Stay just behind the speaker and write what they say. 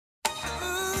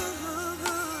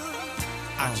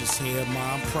I just hear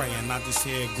mom praying. I just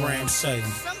hear Graham saying.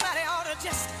 Somebody ought to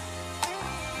just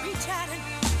reach out and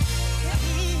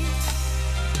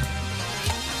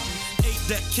 8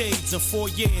 decades and 4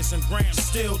 years and Graham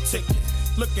still ticking.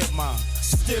 Look at mine,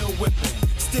 still whipping,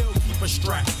 still keep a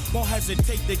strap. Won't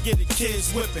hesitate to get the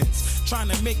kids whippings. Trying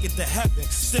to make it to heaven,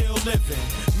 still living.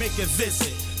 Make a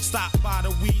visit, stop by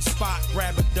the weed spot,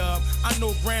 grab a dub. I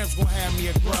know Graham's gonna have me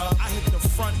a grub. I hit the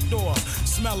front door,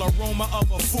 smell aroma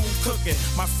of a food cooking.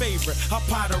 My favorite, her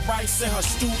pot of rice and her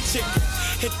stewed chicken.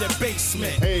 Hit the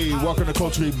basement. Hey, welcome to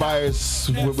Culturally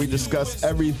Biased, where we discuss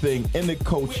everything in the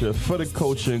culture, for the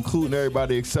culture, including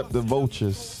everybody except the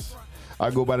vultures. I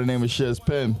go by the name of Shez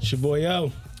Penn. It's your boy,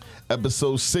 yo.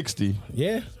 Episode 60.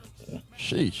 Yeah.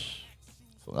 Sheesh.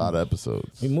 It's a lot of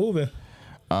episodes. We moving.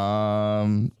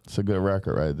 It's a good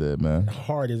record right there, man.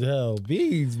 Hard as hell.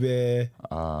 Beads, man.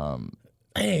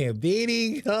 Man,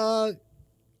 beating, hug.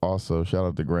 Also, shout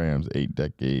out to Grams. 8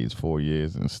 decades, 4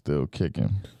 years, and still kicking.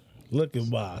 Look at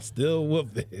my, still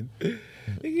whooping.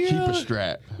 Keep a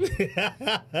strap.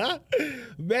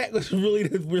 Mac was really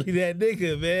that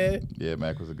nigga, man. Yeah,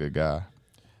 Mac was a good guy.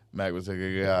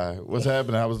 What's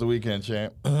happening? How was the weekend,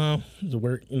 champ? The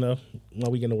work, my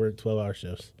weekend to work 12-hour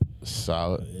shifts.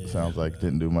 Solid. Yeah. Sounds like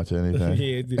didn't do much of anything.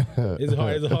 Yeah, it's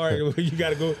hard. It's hard. You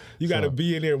gotta go. You gotta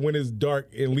be in there when it's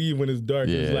dark and leave when it's dark.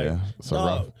 Yeah, it's like,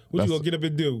 rough. What you gonna get up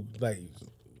and do? Like,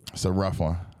 it's a rough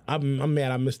one. I'm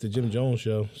mad. I missed the Jim Jones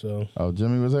show. So. Oh,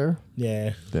 Jimmy was there?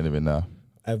 Yeah. Didn't even know.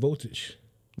 At Voltage.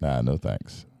 Nah, no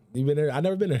thanks. You been there? I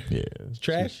never been there. Yeah. It's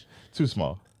trash. Too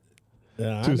small.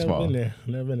 Nah, Too small. Never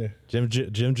been there. Jim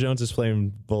Jones is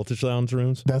playing Voltage Lounge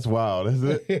rooms. That's wild,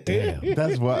 isn't it? Damn.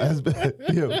 That's wild.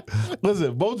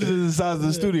 Listen, Voltage is the size of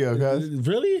the studio, guys.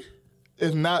 Really?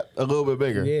 If not a little bit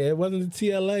bigger. Yeah, it wasn't the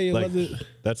TLA. It wasn't.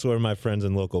 That's where my friends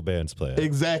and local bands play.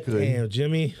 Exactly. Damn,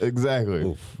 Jimmy. Exactly.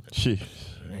 Oof. Sheesh.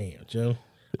 Damn, Jim.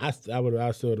 I still would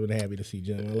have been happy to see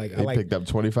Jim. They picked up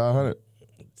 2,500.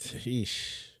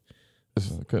 Sheesh.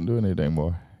 Couldn't do anything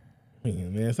more.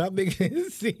 Man, stop making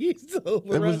it seem so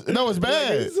rough. It's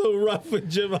bad. It's so rough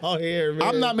with Jim out here, man.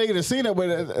 I'm not making it seem that way.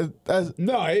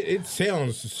 It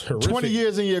sounds horrific. 20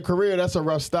 years in your career, that's a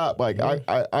rough stop. Like,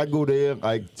 I go there,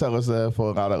 like, tell us for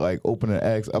a lot of, like, opening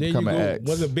acts, upcoming acts.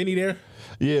 Wasn't Benny there?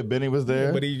 Yeah, Benny was there.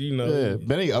 Yeah, but he, Yeah,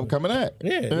 Benny, upcoming act.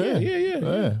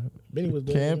 Yeah. Benny was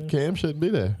there. Cam shouldn't be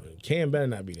there. Cam better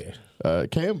not be there.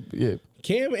 Cam ain't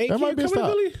Cam might be a coming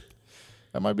stop. to Philly?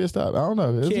 That might be a stop. I don't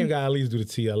know. Cam got to at least do the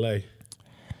TLA.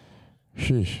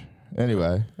 Sheesh.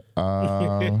 Anyway.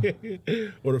 Or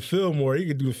the Fillmore. He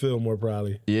could do the Fillmore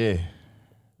probably. Yeah.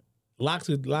 Locks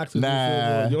would do the Nah.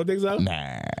 Fillmore. You don't think so?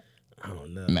 Nah. I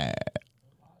don't know.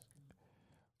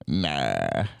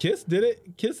 Nah. Kiss did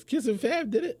it. Kiss and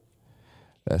Fab did it.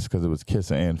 That's because it was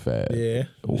Kissing and Fab. Yeah.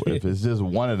 If it's just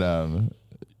one of them,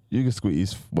 you can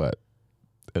squeeze,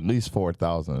 at least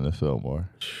 4,000 in the Fillmore.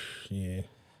 Yeah.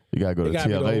 You got to go to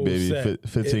TLA, baby,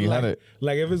 1,500.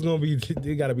 Like if it's going to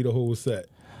be, it got to be the whole set.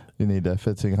 You need that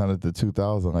 1,500 to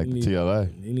 2,000 like the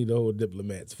TLA. You need the whole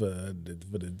diplomats for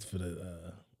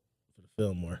the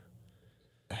Fillmore.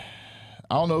 I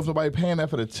don't know if nobody paying that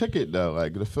for the ticket though.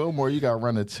 Like the Fillmore, you got to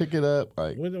run the ticket up.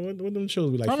 Like what them shows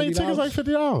be like? I mean, tickets like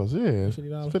 $50. Yeah,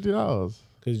 $50.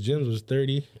 Because Jim's was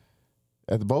 30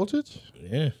 at the Voltage.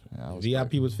 Yeah,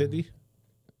 VIP was 50.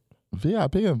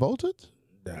 VIP and Voltage.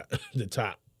 The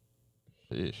top.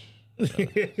 Sheesh.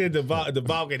 the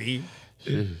balcony.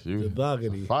 Sheesh, the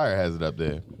balcony. Fire has it up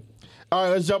there. All right,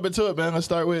 let's jump into it, man. Let's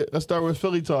start with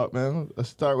Philly talk, man. Let's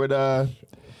start with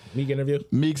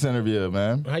Meek's interview,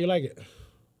 man. How you like it?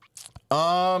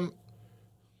 I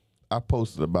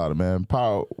posted about it, man.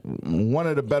 One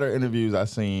of the better interviews I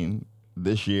seen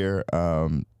this year. A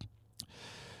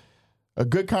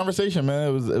good conversation, man.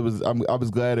 It was. I was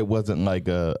glad it wasn't like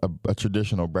a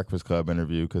traditional Breakfast Club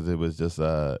interview because it was just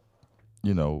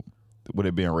with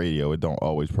it being radio, it don't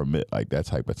always permit like that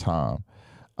type of time.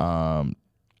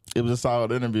 It was a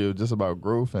solid interview, just about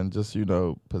growth and just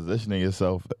positioning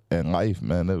yourself in life,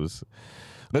 man. It was.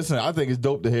 Listen, I think it's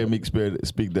dope to hear Meek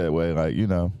speak that way, like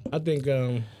I think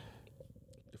the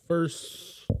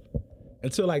first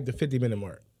until like the 50-minute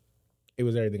mark, it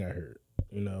was everything I heard,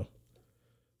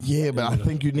 Yeah, but I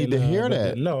think you need to hear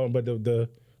that.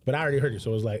 But I already heard it, so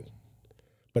it was like,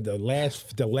 but the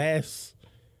last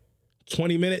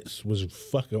 20 minutes was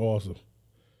fucking awesome.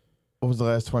 What was the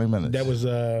last 20 minutes? That was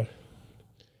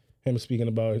him speaking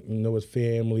about his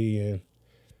family and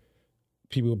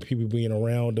people being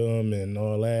around him and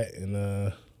all that,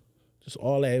 and just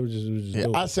all that. It was just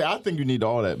dope. I think you need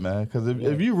all that, man, because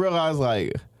if you realize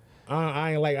like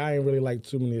I ain't really like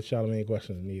too many Charlamagne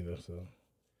questions neither. So,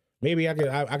 Maybe I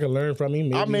could learn from him.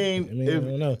 Maybe. I mean, I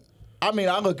don't know.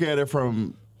 I look at it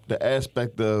from the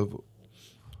aspect of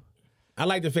I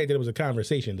like the fact that it was a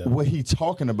conversation, though. what he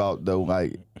talking about, though.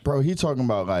 Like, bro, he talking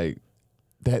about like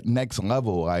that next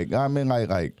level. Like, I mean, like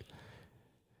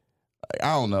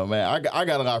I don't know, man. I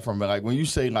got a lot from it. Like when you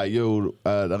say like, yo,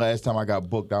 the last time I got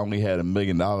booked, I only had $1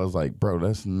 million. Like, bro,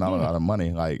 that's not a lot of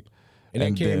money. Like, and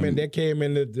that came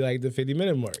in like the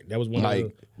 50-minute mark. That was one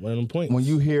of them points. When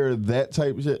you hear that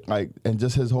type of shit, like, and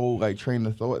just his whole like train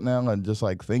of thought now, and just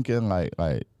like thinking, like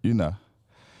you know,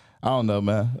 I don't know,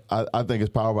 man. I think it's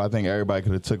powerful. I think everybody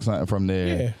could have took something from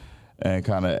there and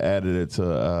kind of added it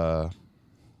to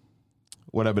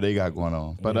whatever they got going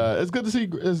on. But it's good to see.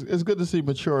 It's good to see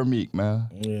mature Meek, man.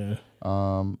 Yeah.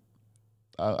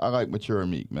 I like mature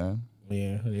Meek, man.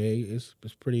 Yeah. It's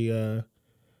pretty.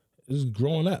 It's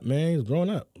growing up, man. It's growing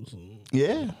up.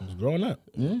 Yeah. It's growing up.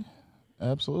 Yeah.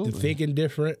 Absolutely. Thinking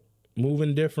different,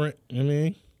 moving different. I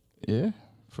mean. Yeah,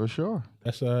 for sure.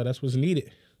 That's what's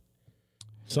needed.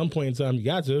 Some point in time, you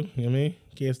got to. You know what I mean?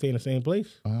 Can't stay in the same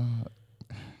place.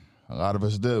 A lot of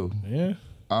us do. Yeah.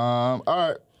 All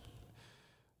right.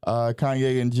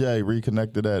 Kanye and Jay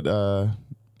reconnected at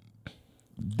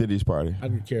Diddy's party. I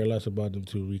could care less about them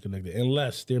two reconnected,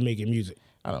 unless they're making music.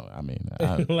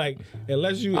 Like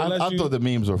unless you thought the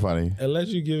memes were funny. Unless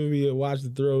you give me a Watch the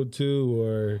Throne 2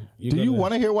 or do you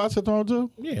want to hear Watch the Throne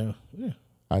 2? Yeah.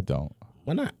 I don't.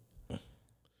 Why not?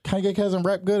 Kanye hasn't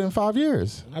rapped good in 5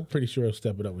 years. I'm pretty sure he'll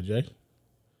step it up with Jay.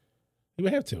 He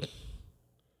would have to.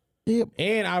 Yep.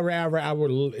 And I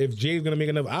would if Jay's gonna make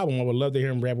another album, I would love to hear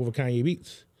him rap over Kanye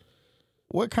beats.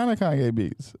 What kind of Kanye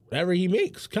beats? Whatever he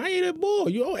makes. Kanye that boy.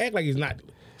 You don't act like he's not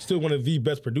still one of the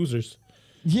best producers.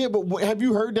 Yeah, but have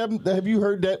you heard that? Have you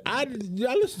heard that? I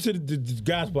listened to the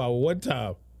gospel album one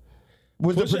time.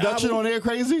 Was the production on there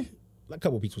crazy? A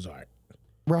couple beats was all right.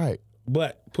 Right.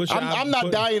 But I'm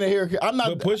not dying to hear. I'm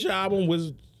not. But Pusha album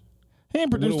was. He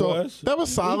ain't produced all. That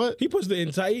was solid. He pushed the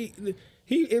entire.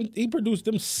 He produced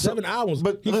them 7 albums.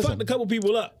 But he fucked a couple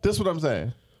people up. That's what I'm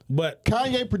saying. But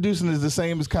Kanye producing is the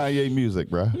same as Kanye music,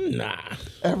 bro. Nah.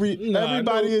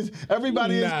 Everybody's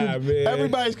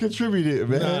contributed,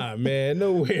 man. Nah, man,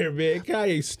 nowhere, man.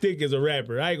 Kanye stink as a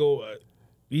rapper.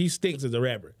 He stinks as a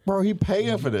rapper, bro. He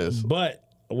paying for this. But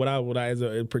what I as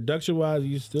a production wise,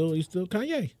 he's still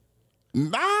Kanye.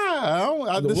 Nah,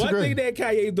 I disagree. The one thing that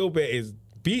Kanye dope at is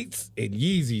beats and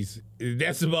Yeezys.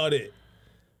 That's about it.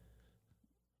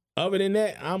 Other than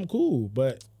that, I'm cool.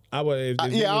 But I would. I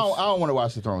don't want to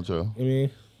watch the Throne 2. I mean,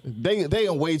 they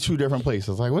in way two different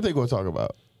places. Like, what they gonna talk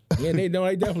about? Yeah, they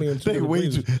definitely in two different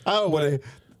places. I don't want to.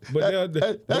 But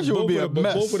that shit would be a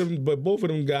mess. But both of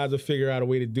them guys will figure out a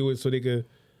way to do it so they could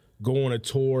go on a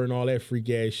tour and all that freak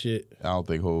ass shit. I don't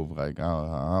think Hov I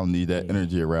don't need that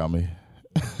energy around me.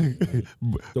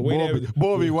 The way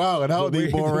boy be wild and I don't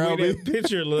need boy around me. That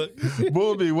picture look.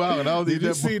 Boy be wild and I don't need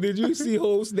that. Did you see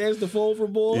Hov snatch the phone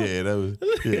from boy? Yeah, that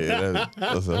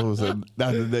was Hov said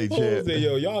not today, Chad. Hov said,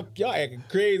 yo, y'all acting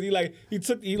crazy. Like he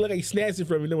snatched it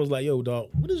from me and then was like, yo, dog,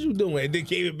 what is you doing? And then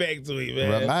gave it back to me,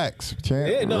 man. Relax, Chad.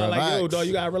 Yeah, no, relax. like, yo, dog,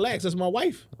 you gotta relax. That's my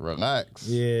wife. Relax.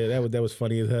 Yeah, that was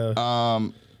funny as hell.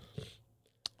 All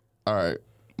right.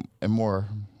 And more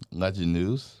legend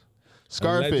news.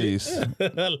 Scarface.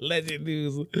 Legend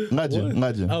news.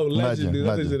 Legend. Oh, legend news.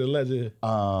 I think it's a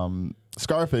legend.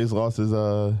 Scarface lost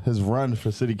his run for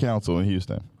city council in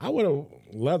Houston. I would have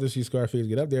loved to see Scarface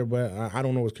get up there, but I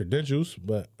don't know his credentials.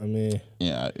 But I mean,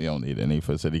 yeah, you don't need any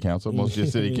for city council. Most of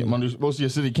your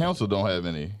city council don't have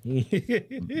any.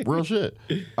 Real shit.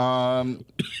 I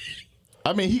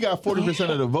mean, he got 40%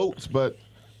 of the votes, but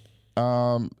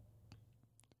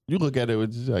you look at it,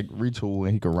 it's just like retool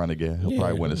and he can run again. He'll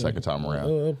probably win the second time around.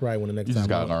 He'll probably win the next time. You just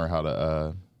gotta learn how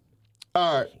to.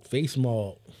 All right, face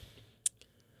mob.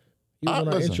 He was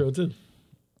on our intro too.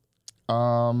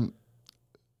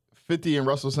 50 and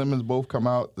Russell Simmons both come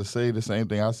out to say the same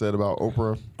thing I said about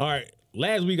Oprah. All right,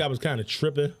 last week I was kind of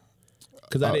tripping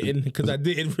because I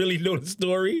didn't really know the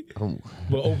story,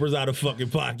 but Oprah's out of fucking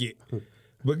pocket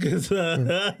because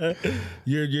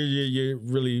you're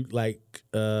really like.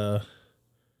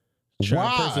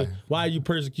 Why? Why are you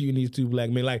persecuting these two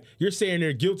black men? Like you're saying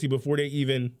they're guilty before they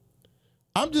even.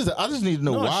 I just need to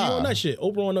know why. She on that shit.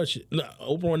 Oprah on that shit. No,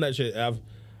 Oprah on that shit.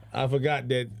 I forgot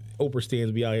that Oprah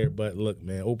stands be out here, but look,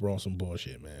 man, Oprah on some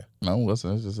bullshit, man. No,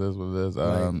 listen, it just says what it is.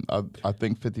 I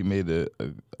think 50 made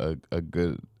a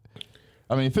good.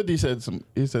 I mean, 50 said some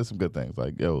good things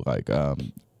like, yo, like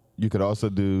You could also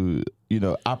do,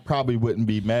 I probably wouldn't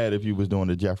be mad if you was doing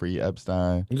the Jeffrey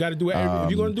Epstein. You got to do every.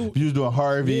 If you're gonna do, if you was doing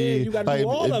Harvey, yeah, you got to do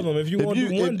all of them. If you want to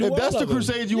do one, do all of them. If that's the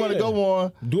crusade you want to go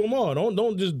on, do them all.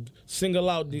 Don't just single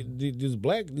out these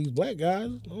black guys.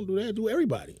 Don't do that. Do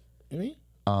everybody. You know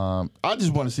what I mean? I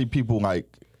just want to see people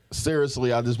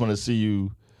seriously. I just want to see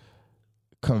you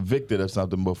convicted of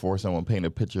something before someone paint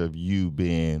a picture of you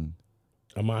being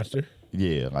a monster.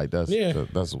 Yeah,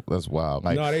 that's wild.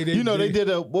 Like, no, they did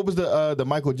what was the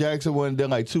Michael Jackson one? Then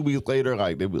 2 weeks later,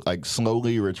 they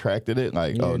slowly retracted it.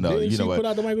 Oh no, you know what? Put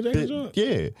out the Michael Jackson joint?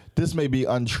 Yeah, this may be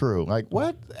untrue.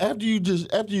 What? After you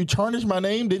tarnish my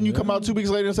name, didn't you come out 2 weeks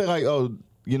later and say oh,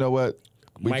 you know what?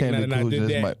 We Mike came to the conclusion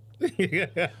this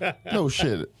no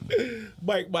shit.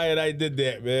 Mike and I did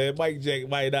that, man. Mike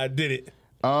and I did it.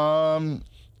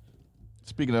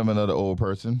 Speaking of another old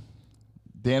person,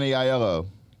 Danny Aiello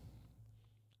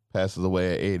passes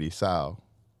away at 80. Sal.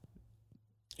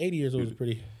 80 years old is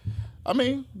pretty. I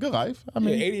mean, good life.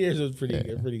 80 years old is pretty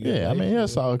good. Yeah, life. he had a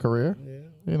solid career.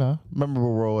 Yeah.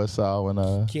 Memorable role as Sal in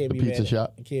the pizza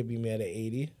shop. Can't be mad at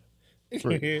 80.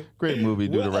 Great movie,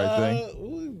 Do the Right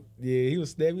Thing. Yeah, he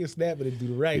was snapping and Do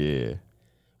the Right. Yeah.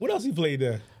 What else he played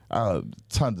there?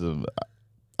 Tons of.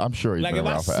 I'm sure he's been if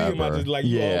I around see forever. him, I just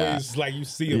you always you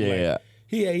see him. Yeah.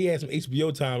 He had some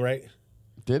HBO time, right?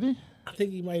 Did he? I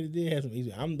think he might have have some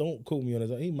HBO. Don't quote me on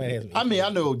this. He might have some HBO. I mean, I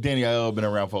know Danny Aiello been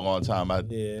around for a long time.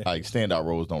 Standout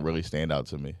roles don't really stand out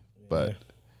to me. But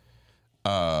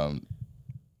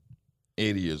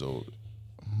 80 years old.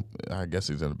 I guess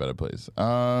he's in a better place.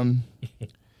 Let's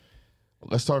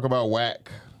talk about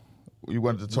Whack. You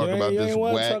wanted to talk about this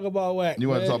Whack. Talk about Whack. You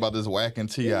want to talk about this Whack and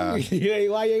T.I.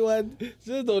 Why you want?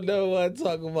 Just don't know what to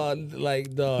talk about,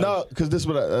 dog. No, because this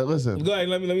would listen. Go ahead.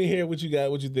 Let me hear what you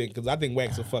got. What you think? Because I think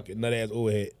Whack's a fucking nut ass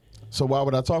old head. So why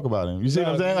would I talk about him? You see what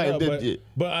I'm saying?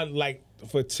 But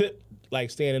for Tip,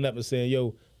 standing up and saying,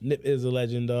 "Yo, Nip is a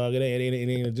legend, dog. It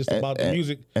ain't just about the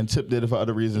music." And Tip did it for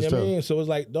other reasons too. I mean? So it's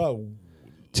dog.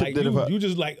 Tip did it for, you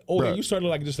just you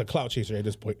started just a clout chaser at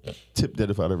this point. Tip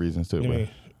did it for other reasons too, bro.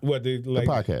 What the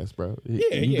podcast, bro?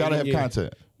 You gotta have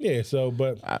content. Yeah, so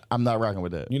but I'm not rocking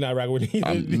with that. You're not rocking with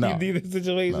either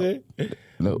situation.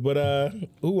 No. But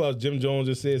who else? Jim Jones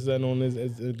just said something on his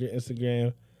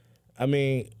Instagram. I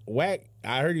mean, Whack.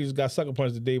 I heard he just got sucker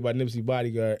punched today by Nipsey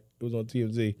Bodyguard. It was on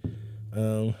TMZ.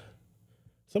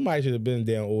 Somebody should have been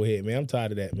down old head, man. I'm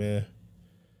tired of that, man.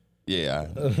 Yeah.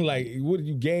 What are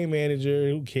you, game manager?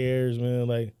 Who cares,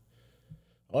 man?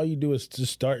 All you do is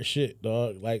just start shit,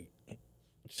 dog.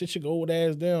 Sit your old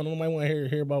ass down. Nobody want to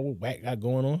hear about what Whack got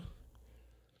going on.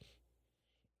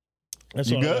 That's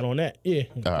all I got on that. Yeah,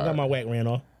 I got my Whack ran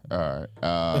off. All right.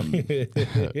 I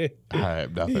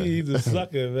have nothing. He's a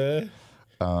sucker, man.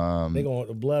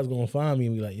 The Blood's gonna find me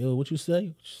and be like, "Yo, what you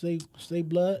say? Say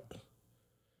Blood?"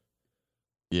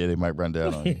 Yeah, they might run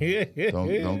down on you.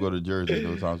 Don't go to Jersey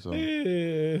no time soon.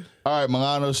 Yeah. All right,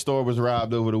 Milano's store was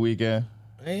robbed over the weekend.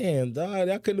 Man, dog,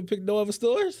 I couldn't have picked no other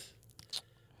stores.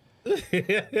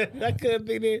 I couldn't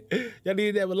pick it. Y'all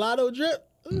needed that Milano drip.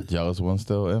 Jealous one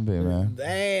still envy, man.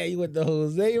 Damn, you went the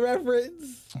Jose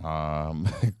reference. Yeah,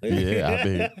 I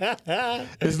mean,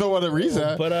 there's no other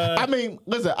reason. But I mean,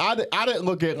 listen, I didn't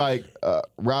look at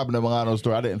robbing the Milano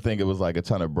store. I didn't think it was a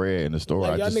ton of bread in the store.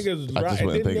 Y'all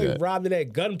niggas robbed it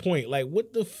at gunpoint.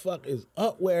 What the fuck is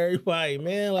up with everybody,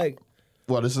 man?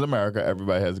 Well, this is America.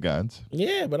 Everybody has guns.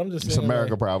 Yeah, but I'm just saying. It's an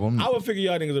America problem. I would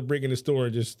figure y'all niggas are breaking the store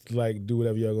and just do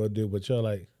whatever y'all gonna do. But y'all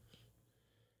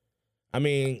I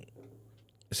mean,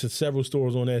 it's several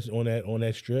stores on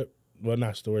that strip. Well,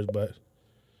 not stores, but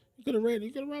you could have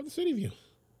robbed the City View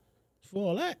for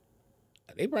all that.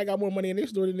 They probably got more money in their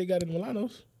store than they got in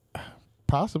Milano's.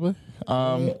 Possibly.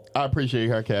 I appreciate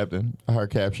her caption.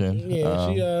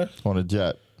 Yeah, she on a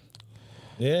jet.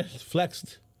 Yeah,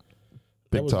 flexed.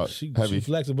 Big talk. Heavy. She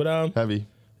flexed, but heavy.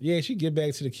 Yeah, she give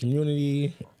back to the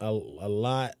community a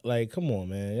lot. Come on,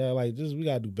 man. Yeah, we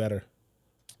gotta do better.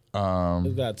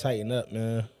 Just gotta tighten up,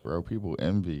 man. Bro, people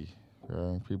envy.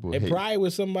 Bro, people hate. It probably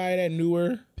was somebody that knew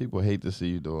her. People hate to see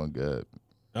you doing good.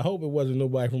 I hope it wasn't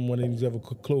nobody from one of these other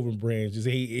clothing brands. Just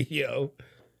hate, yo.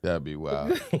 That'd be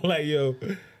wild. Yo,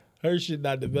 her shit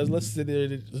not the best. Let's sit there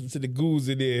and listen to the goons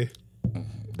in there.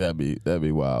 That'd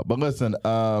be wild. But listen,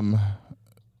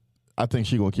 I think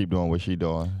she gonna keep doing what she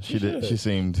doing. She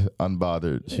seemed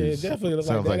unbothered. She's definitely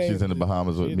sounds like she's in the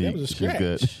Bahamas with me. She's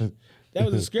good. That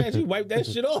was a scratch. He wiped that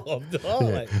shit off.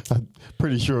 Dog. I'm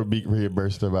pretty sure Beak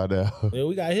reimbursed her by now. Yeah,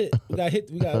 we got hit. We got hit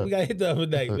the other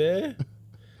night, man.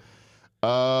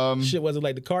 Shit wasn't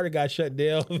the Carter got shut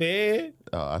down, man.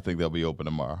 I think they'll be open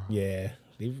tomorrow. Yeah,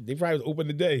 they probably was open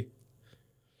today.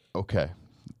 Okay.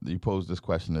 You posed this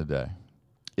question today.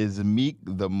 Is Meek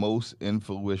the most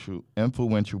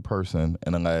influential person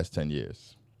in the last 10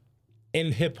 years?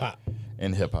 In hip hop.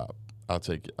 In hip hop. I'll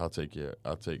take.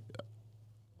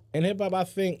 In hip hop, I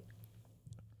think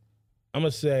I'm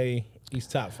gonna say he's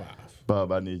top 5.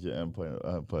 Bub, I need your input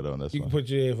on this You one. can put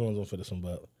your headphones on for this one,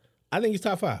 Bub. I think he's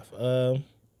top 5.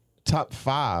 Top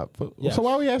 5. Yes. So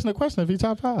why are we asking the question if he's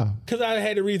top 5? Because I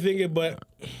had to rethink it, but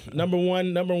number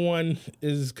one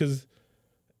is because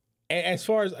as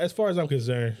far as I'm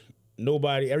concerned,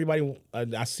 everybody,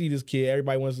 I see this kid,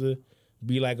 everybody wants to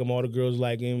be like him, all the girls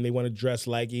like him, they want to dress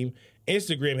like him.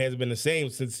 Instagram hasn't been the same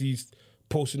since he's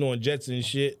posting on jets and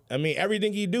shit. I mean,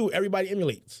 everything he do, everybody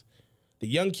emulates. The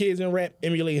young kids in rap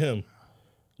emulate him.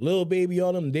 Lil Baby,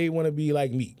 all them, they want to be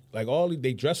like Meek. Like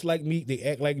they dress like Meek, they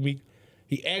act like Meek.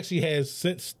 He actually has,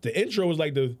 since the intro was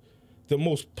like the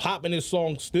most poppin'est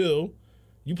song still.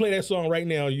 You play that song right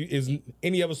now,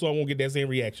 any other song won't get that same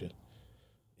reaction.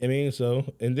 I mean, so,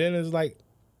 and then it's like,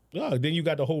 then you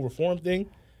got the whole reform thing.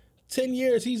 10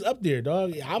 years, he's up there,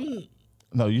 dog.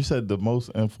 No, you said the most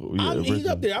he's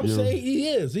up there. I'm saying he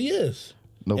is.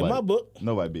 Nobody, in my book.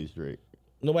 Nobody beats Drake.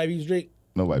 Nobody beats Drake.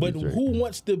 Nobody beats Drake. Who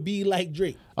wants to be like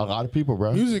Drake? A lot of people,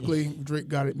 bro. Musically, Drake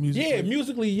got it musically. Yeah,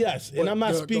 musically, yes. And I'm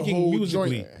not the speaking whole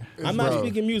musically. joint I'm not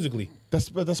speaking musically. That's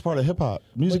part of hip hop.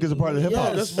 Music is a part of hip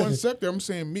hop. That's one sector. I'm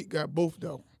saying Meek got both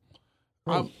though.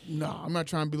 I'm not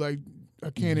trying to be like a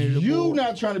candidate. You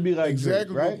not trying to be like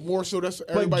exactly, Drake, right? More so that's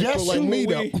everybody feel like me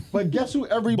though. But guess who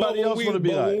everybody else want to be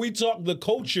but like? when we talk the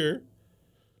culture,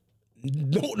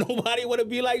 nobody want to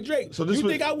be like Drake. So this you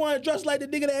think I want to dress like the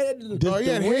nigga that had he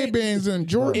had headbands and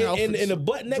Jordan outfits. and the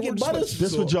butt naked butters?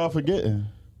 This what y'all forgetting.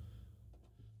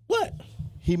 What?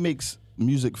 He makes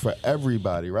music for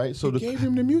everybody, right? So He gave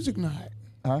him the music nod.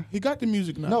 Huh? He got the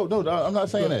music nod. No, I'm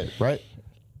not saying that, right?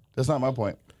 That's not my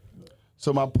point.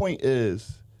 So my point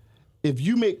is, if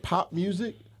you make pop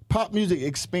music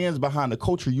expands behind the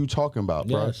culture you talking about,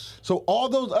 bro. Yes. So all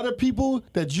those other people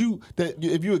that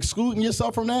if you excluding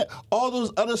yourself from that, all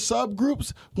those other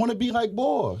subgroups want to be like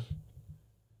boy.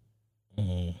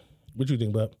 What you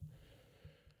think, Bob?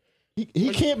 He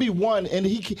can't be one, and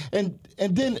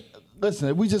and then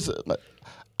listen.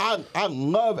 I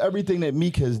love everything that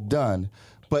Meek has done,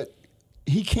 but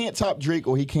he can't top Drake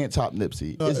or he can't top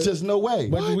Nipsey. It's just no way.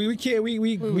 But we can't.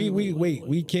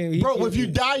 We can't. Bro, if you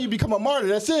die, you become a martyr.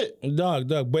 That's it. Dog.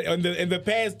 But in the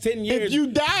past 10 years, if you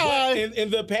die,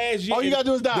 in the past year, all you gotta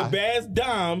do is die. The past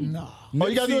Dom. No. All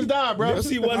you gotta do is die, bro.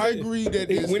 I agree that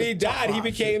when he died, he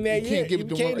became that. You can't give it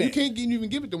to one. You can't even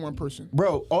give it to one person,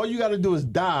 bro. All you gotta do is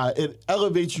die. It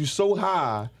elevates you so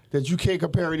high that you can't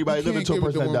compare anybody living to a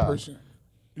person that died.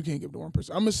 You can't give it to one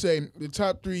person. I'm gonna say the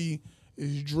top 3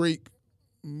 is Drake,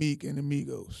 Meek, and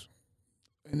Amigos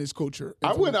in this culture.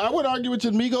 I would argue with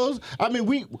your Migos. I mean,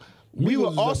 we were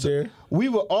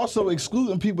also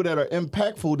excluding people that are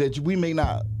impactful that we may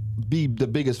not be the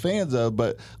biggest fans of,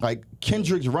 but like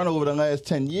Kendrick's run over the last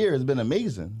 10 years has been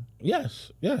amazing.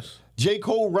 Yes. J.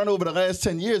 Cole run over the last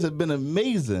 10 years has been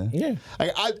amazing. Yeah.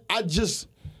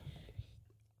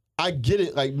 I get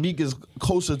it. Like Meek is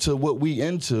closer to what we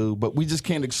into, but we just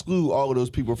can't exclude all of those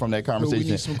people from that conversation. So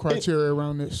we need some criteria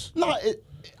around this. No, I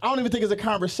don't even think it's a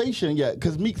conversation yet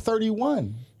because Meek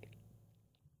 31.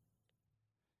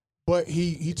 But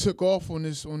he took off on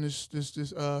this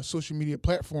social media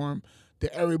platform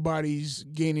that everybody's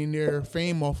gaining their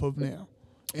fame off of now,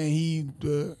 and he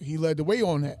led the way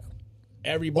on that.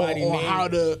 Everybody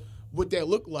on what that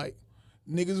looked like.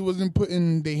 Niggas wasn't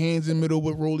putting their hands in the middle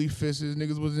with rolly fists.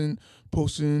 Niggas wasn't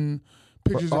posting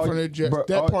pictures in front of their jets.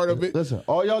 Part of it. Listen,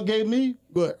 all y'all gave me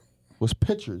Good. was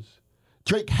pictures.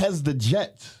 Drake has the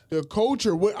jets. The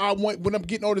culture, what I'm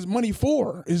getting all this money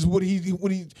for is what he's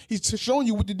showing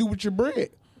you what to do with your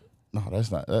bread. No,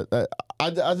 that's not.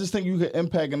 I just think you can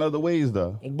impact in other ways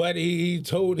though. But he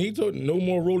told no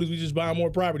more rollies. We just buy more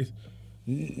properties.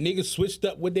 Niggas switched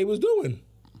up what they was doing.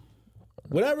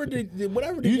 Whatever the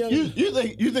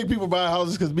you think people buy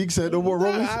houses because Meek said no more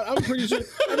rollies? I'm pretty sure.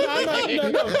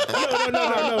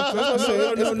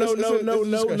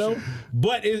 No.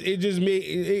 But it just made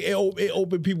it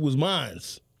opened people's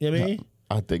minds. You know what I mean?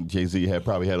 I think Jay-Z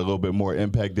probably had a little bit more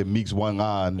impact than Meek's one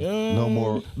line. No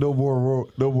more.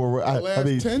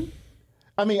 Last 10.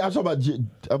 I mean, I'm talking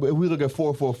about. If we look at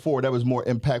 444, that was more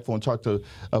impactful and talked to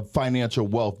financial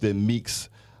wealth than Meek's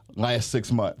last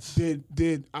 6 months. I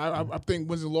think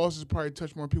Wins and Losses probably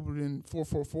touched more people than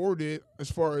 444 did,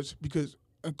 as far as because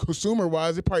consumer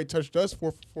wise, it probably touched us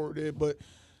 444 did, but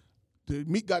the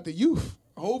Meek got the youth.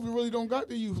 I hope you really don't got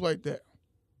the youth like that.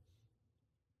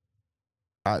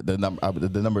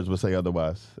 The numbers would say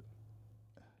otherwise.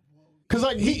 Cause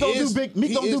like Meek don't do big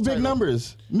title.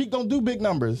 numbers. Meek don't do big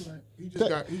numbers. He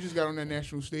just got on that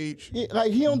national stage. Yeah,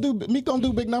 like Meek don't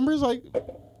do big numbers. Like,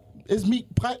 is Meek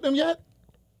platinum yet?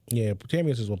 Yeah,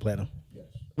 Tammy is on platinum.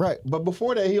 Right, but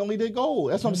before that, he only did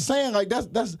gold. That's what I'm saying. Like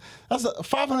that's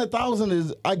 500,000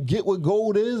 is. I get what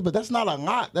gold is, but that's not a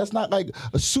lot. That's not like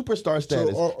a superstar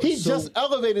status. He just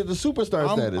elevated the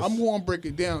superstar status. I'm going to break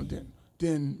it down then.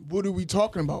 Then what are we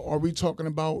talking about? Are we talking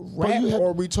about rap or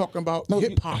are we talking about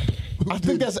hip hop? I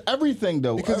think that's everything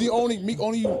though. Because Meek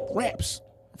only raps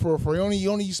for he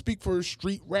only speak for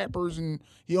street rappers, and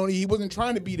he wasn't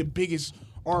trying to be the biggest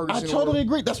artist. I totally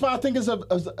agree. That's why I think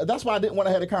that's why I didn't want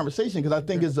to have a conversation, because I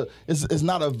think it's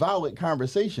not a valid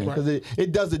conversation, because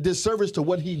it does a disservice to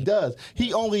what he does.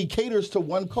 He only caters to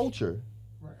one culture.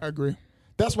 Right, I agree.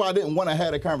 That's why I didn't want to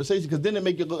have a conversation, because then it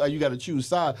make it look like you got to choose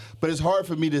side. But it's hard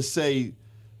for me to say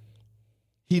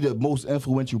he the most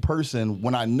influential person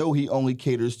when I know he only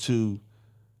caters to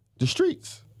the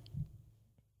streets.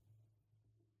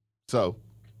 So,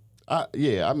 I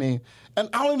mean, and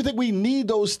I don't even think we need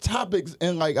those topics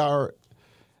in like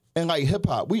hip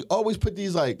hop. We always put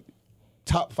these like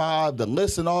top 5, the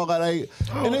list and all that. And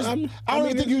I don't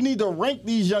even think you need to rank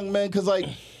these young men, because like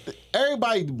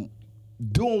everybody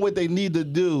doing what they need to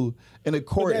do in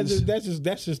accordance. That's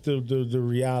just the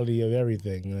reality of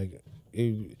everything. Like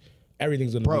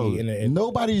everything's gonna be in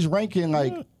nobody's ranking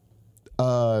like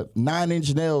 9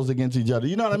 Inch Nails against each other.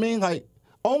 You know what I mean? Like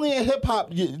only in hip hop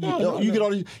you get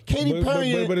all these. Katy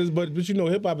Perry. But you know,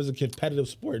 hip hop is a competitive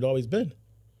sport. It's always been.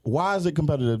 Why is it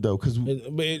competitive though? Because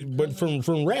but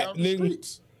from rap,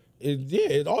 nigga,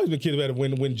 it's always been competitive.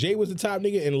 When Jay was the top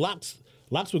nigga and Locks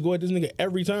would go at this nigga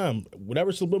every time.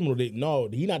 Whatever subliminal,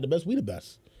 he not the best, we the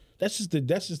best. That's just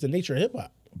the nature of hip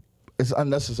hop. It's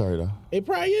unnecessary though. It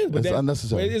probably is. But it's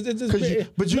unnecessary.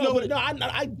 But you know what? No, I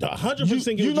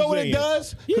 100%. You know what it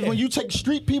does? Because when you take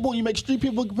street people and you make street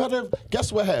people competitive,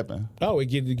 guess what happened? Oh, it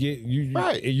get you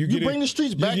right. You bring the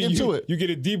streets back into it. You get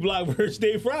a D Block versus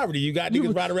Dave Property. You got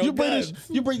niggas riding around guns.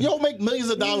 You don't make millions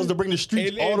of dollars to bring the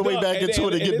streets all the way back into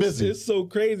it and get busy. It's so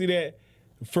crazy that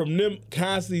from them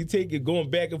constantly going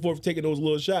back and forth, taking those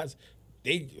little shots,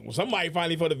 somebody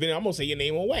finally for the video, I'm gonna say your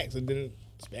name on wax, and then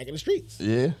it's back in the streets.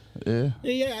 Yeah.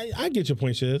 I get your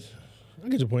point, Shiz. I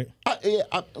get your point.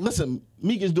 Listen,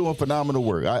 Meek is doing phenomenal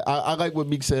work. I like what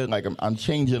Meek said. Like I'm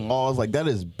changing laws. Like that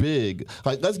is big.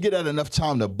 Like let's get that enough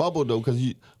time to bubble though, because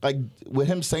like with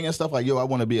him saying stuff like, "Yo, I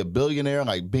want to be a billionaire."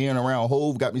 Like being around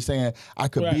Hove got me saying I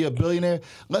could be a billionaire.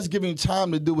 Let's give him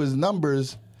time to do his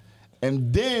numbers,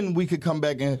 and then we could come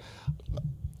back and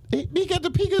Meek at the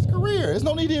peak of his career. There's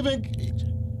no need to even.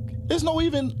 There's no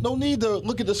need to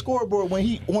look at the scoreboard when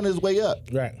he on his way up.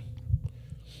 Right.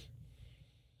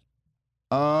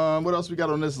 What else we got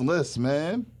on this list,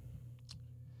 man?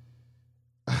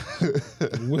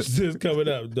 What's this coming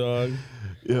up, dog?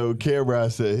 Yo, Cameron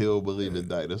said he don't believe in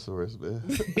dinosaurs, man.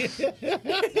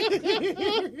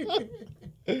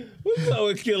 What's up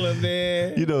with Killer,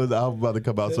 man? You know his album about to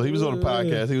come out. So he was on a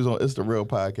podcast. He was on It's the Real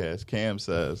podcast. Cam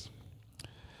says.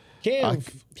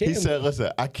 He said,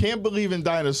 listen, I can't believe in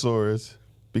dinosaurs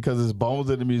because there's bones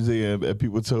in the museum and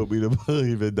people told me to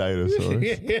believe in dinosaurs.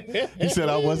 He said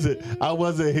I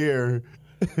wasn't here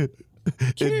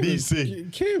in D.C.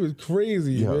 Cam is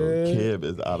crazy, man. Cam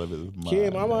is out of his mind.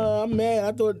 Cam, I'm mad.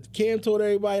 I thought Cam told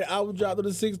everybody the album dropped on the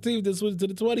 16th, then switched to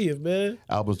the 20th, man.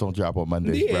 Albums don't drop on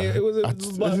Mondays, yeah, bro.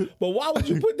 But why would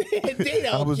you put that date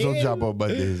out? Albums don't drop on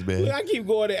Mondays, man. I keep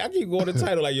going the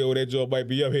title like, yo, that joint might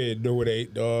be up here. No, it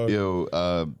ain't, dog. Yo,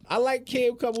 I like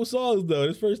Cam couple songs though.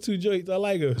 His first 2 joints, I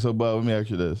like her. So, Bob, let me ask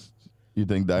you this: you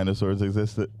think dinosaurs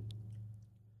existed?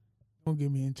 Don't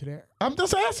get me into that. I'm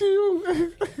just asking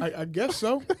you. I guess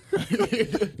so.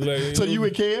 So you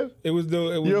and Cam?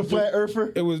 You're a flat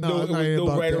earther? It was no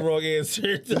right or wrong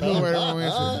answer. No right or wrong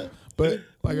answer. But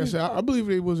like I said, I believe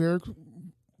it was Eric.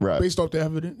 Right. Based off the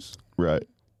evidence. Right.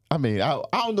 I mean, I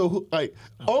don't know who. Like,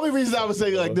 only reason I would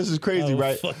say like this is crazy,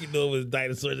 right? I don't fucking know if it was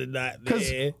dinosaurs or not,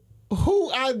 man.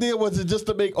 Who idea was it just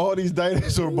to make all these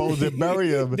dinosaur bones and bury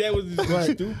them? That was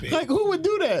just stupid. Like, who would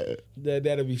do that?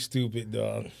 That'd be stupid,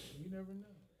 dog.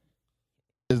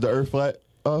 Is the Earth flat?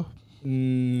 Oh,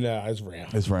 nah, it's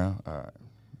round. It's round. All right.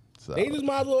 So they just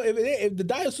might as well. If the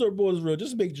dinosaur board is real,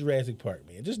 just make Jurassic Park,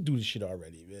 man. Just do the shit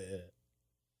already,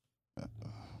 man.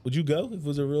 Would you go if it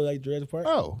was a real like Jurassic Park?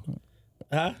 Oh,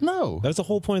 huh? No. That's the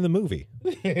whole point of the movie.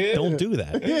 Don't do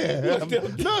that. Yeah.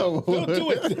 No. Don't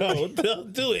do it. No,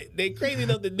 don't do it. They crazy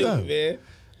enough to do it, man.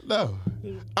 No.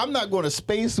 I'm not going to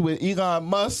space with Elon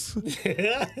Musk. What's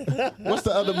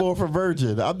the other boy for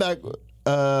Virgin? I'm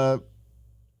not.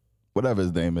 Whatever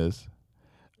his name is.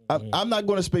 I'm not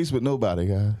going to space with nobody,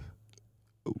 guys.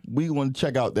 we want to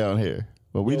check out down here.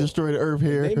 But we destroy the earth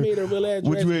here. They made a real ass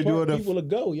Which way Jurassic Park. doing People to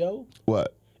go, yo.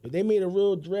 What? If they made a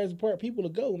real Jurassic Park, people to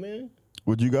go, man.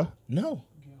 Would you go? No,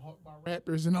 Getting hawked by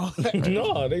raptors and all that.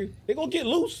 no, they gonna get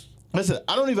loose. Listen,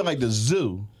 I don't even like the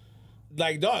zoo.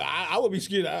 Like, dog, I would be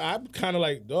scared. I'm kind of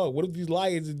like, dog, what if these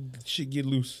lions and shit get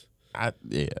loose? I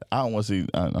don't want to see.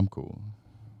 I'm cool.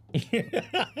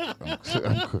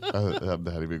 I'm cool. I'm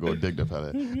not even going to dignify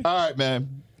that. All right,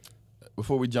 man.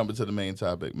 Before we jump into the main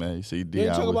topic, man, you see You ain't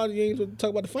Deion. you ain't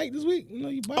talk about the fight this week. You know,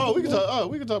 you Oh, we can talk. Oh,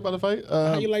 we can talk about the fight.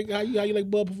 How you like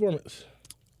Bud performance?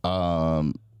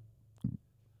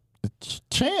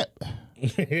 Champ.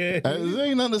 There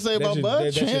ain't nothing to say about Bud.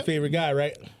 That's your Champ. favorite guy,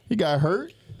 right? He got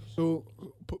hurt. So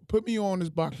put me on this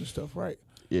boxing stuff, right?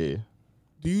 Yeah.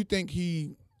 Do you think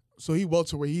he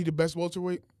welterweight? He the best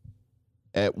welterweight?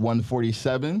 At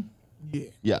 147. Yeah.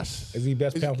 Yes. Is he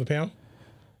best pound for pound?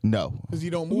 No. Because he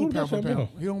don't Who move the pound for best pound.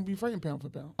 pound? He don't be fighting pound for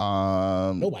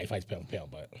pound. Nobody fights pound for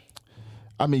pound, but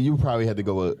I mean, you probably had to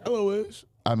go with. Hello is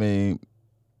I mean,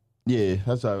 yeah,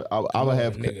 that's how I would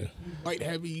have. nigga. light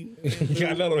heavy.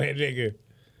 Got another that nigga.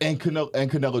 And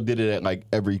Canelo did it at like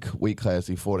every weight class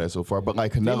he fought at so far. But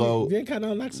like Canelo, Then kind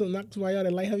of knock somebody out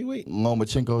at light heavyweight.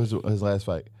 Lomachenko, his last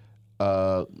fight.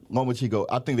 Lomachenko,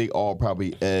 I think they all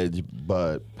probably edge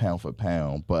Bud pound for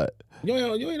pound. But You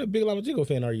ain't a big Lomachenko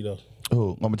fan, are you though?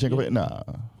 who Lomachenko? Nah,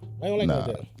 I don't like nah.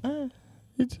 that.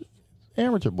 He's just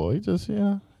amateur boy. He just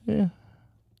yeah,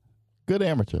 good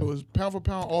amateur. It was pound for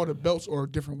pound, all the belts or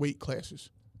different weight classes.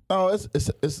 Oh,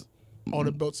 it's All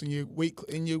the belts in your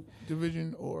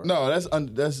division or no, that's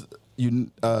you.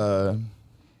 It's a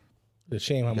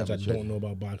shame how much I me check. don't know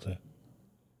about boxing.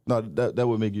 No, that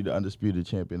would make you the undisputed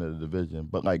champion of the division.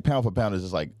 But like pound for pound is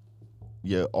just like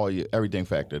everything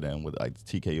factored in with like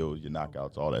TKOs, your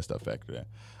knockouts, all that stuff factored in.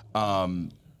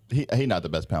 He not the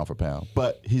best pound for pound,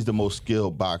 but he's the most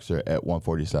skilled boxer at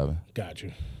 147. Got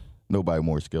you. Nobody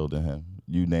more skilled than him.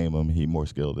 You name him, he more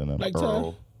skilled than him. Like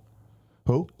Earl.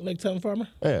 Who? Like Tom Farmer?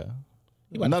 Yeah.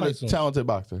 He about to Another fight soon. talented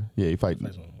boxer. Yeah, he fighting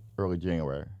Fight soon. early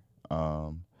January.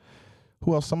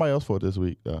 Who else? Somebody else fought this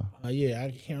week. Yeah,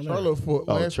 I can't remember. Charlo fought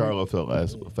Oh, last Charlo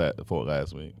fought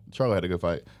last week. Charlo had a good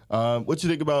fight. What you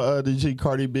think about? Did you see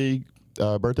Cardi B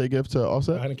birthday gift to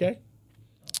Offset? 100K?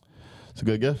 It's a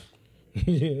good gift.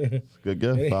 It's a good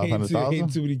gift. Ain't 500,000.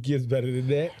 too many gifts better than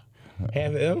that.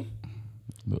 Half of them.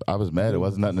 I was mad. It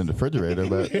wasn't nothing in the refrigerator,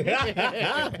 but It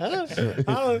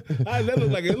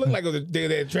looked like it was a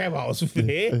that trap house.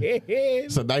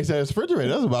 it's a nice ass refrigerator.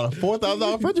 That's about a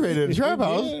 $4,000 refrigerator in the trap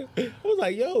house. I was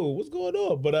like, yo, what's going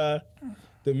on? But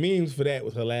the memes for that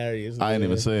was hilarious. I ain't man.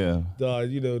 even saying. Dog,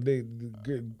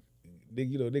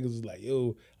 niggas was like,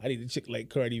 yo, I need a chick like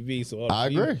Cardi B. So I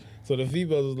agree. So the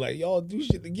females was like, y'all do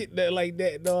shit to get that like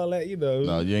that and all that,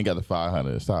 No, you ain't got the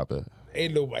 500. Stop it.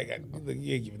 Ain't nobody got,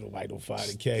 you ain't giving nobody no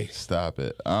 500K. Stop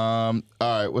it. All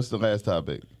right. What's the last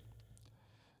topic?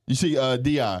 You see,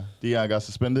 Deion. Deion got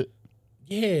suspended.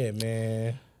 Yeah,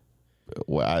 man.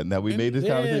 Well, now we made this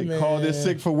Yeah, conversation. man. Call this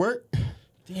sick for work.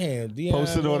 Damn, Deion.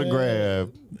 Posted on the man.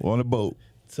 grab on the boat.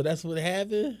 So that's what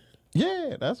happened?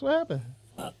 Yeah, that's what happened.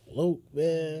 Luke,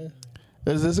 man.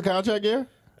 Is this a contract year?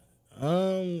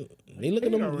 They look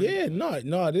at them. Yeah,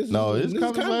 no. This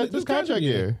This is contract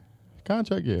year.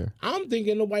 Contract year. I'm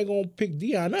thinking nobody gonna pick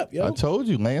Deion up, yo. I told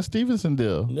you, Lance Stevenson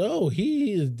deal. No,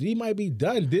 he might be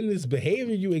done. Then this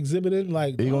behavior you exhibiting,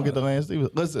 like He gonna get the Lance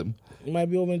Stevenson. Listen, he might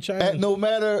be over in China. at no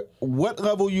matter what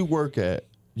level you work at,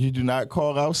 you do not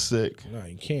call out sick No,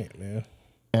 you can't, man.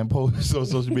 and post on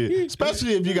social media,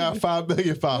 especially if you got 5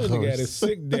 million This nigga had a followers.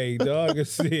 sick day, dog. I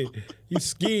said he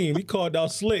schemed. He called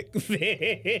out slick.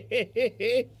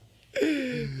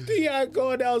 Deion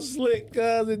called out slick,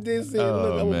 cuz and then said,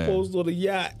 "Look, I'm man. gonna post on the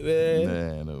yacht, man."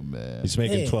 Man, oh man. He's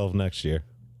making Man. 12 next year.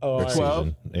 Oh, all Or right. 12?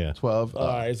 season. Yeah. 12. All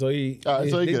right, so All right,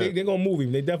 so he good. they gonna move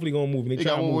him. They definitely gonna move him. They He trying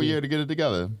got to one move more him. year to get it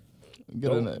together.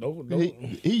 Get in Don't- there.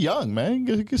 He young, man.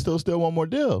 He can still one more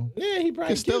deal. Yeah, he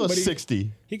probably He's still can, a but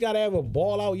 60. He gotta have a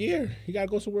ball out year. He gotta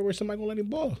go somewhere where somebody gonna let him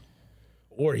ball,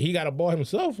 or he gotta ball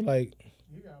himself. Like,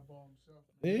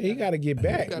 yeah, he gotta get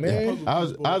back, man. I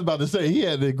was about to say he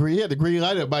had the green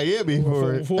light at Miami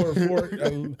for it. For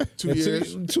 2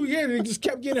 years. 2 years, and he just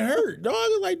kept getting hurt. Dog,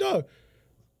 it's like, dog,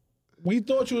 we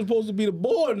thought you was supposed to be the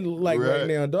boy like right Right.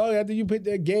 now, dog. After you picked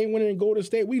that game winner in Golden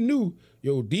State, we knew,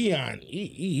 yo, Deion,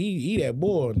 he that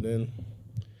boy. And then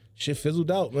shit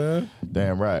fizzled out, man.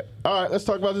 Damn right. All right, let's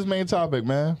talk about this main topic,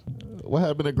 man. What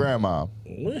happened to Grandma?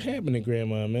 What happened to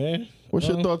Grandma, man? What's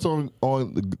your thoughts on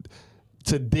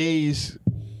today's?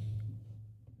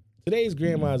 Today's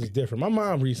grandmas is different. My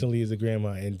mom recently is a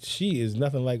grandma, and she is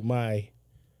nothing like my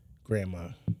grandma.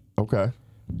 Okay.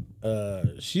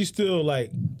 she's still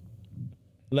like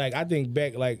I think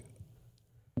back like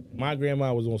my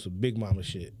grandma was on some big mama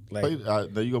shit. Like, you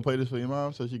gonna play this for your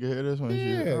mom so she can hear this when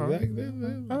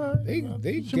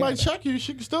she might check you.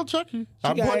 She can still check you.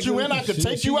 I brought you in. I could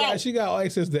take you out. She got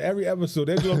access to every episode.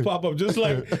 They're gonna pop up just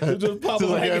like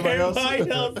everybody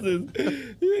else's.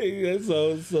 Yeah,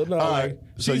 so no. All right.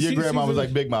 So your grandma was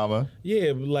like big mama.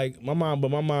 Yeah, like my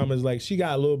mom is like she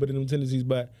got a little bit of them tendencies,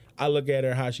 but I look at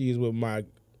her how she is with my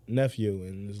nephew,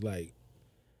 and it's like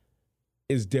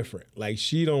it's different. Like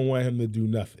she don't want him to do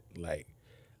nothing. Like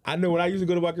I know when I used to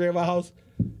go to my grandma's house,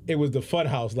 it was the fun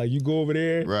house. Like you go over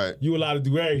there, right? You allowed to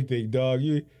do everything, dog.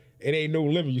 It ain't no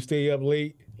limit. You stay up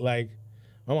late. Like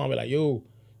my mom be like, yo,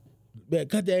 man,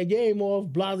 cut that game off,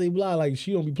 blah blah blah. Like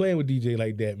she don't be playing with DJ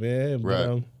like that, man.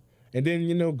 Right. And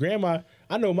then grandma.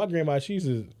 I know my grandma.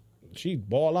 She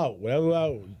ball out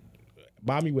whatever.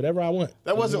 Buy me whatever I want.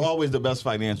 That wasn't always the best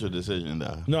financial decision,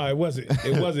 though. No, it wasn't.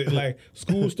 It wasn't. Like,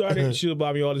 school started, she'll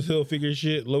buy me all this hill figure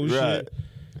shit, low shit.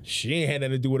 She ain't had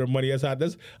nothing to do with her money. I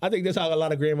think that's how a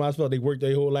lot of grandmas felt. They worked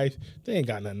their whole life. They ain't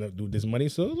got nothing to do with this money.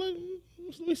 So, like,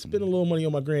 let me spend a little money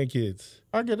on my grandkids.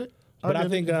 I get it. I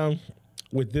think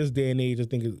with this day and age, I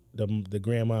think the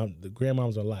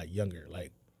grandmoms are a lot younger.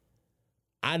 Like,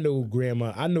 I know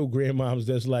grandmoms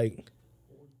that's like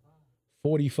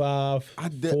 45,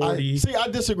 40. I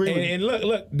disagree with you. And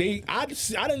look, I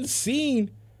done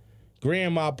seen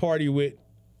grandma party with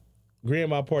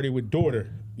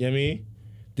daughter. You know what I mean?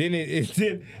 Then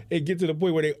it get to the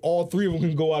point where they all three of them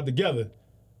can go out together.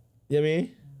 You know what I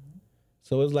mean?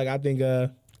 So it's like I think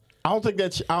I don't think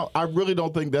that's I really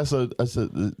don't think that's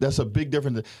a big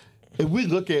difference. If we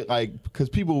look at like because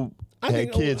people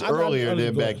had kids earlier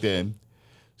than back then,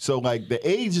 so like the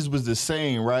ages was the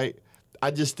same, right? I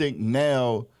just think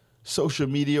now social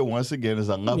media, once again, is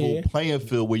a level playing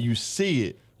field where you see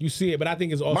it. You see it, but I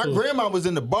think it's also... My grandma was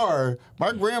in the bar.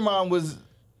 My grandma was,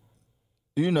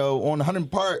 on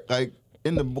 100 Park, like,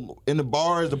 in the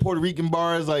bars, the Puerto Rican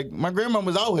bars. Like, my grandma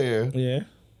was out here. Yeah.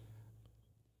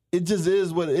 It just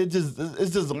is what... It's just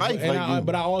life.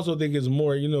 But I also think it's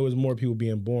more, it's more people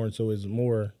being born, so it's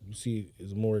more... You see,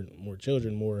 it's more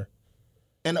children, more...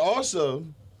 And also...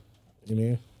 You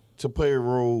mean? To play a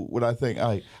role, what I think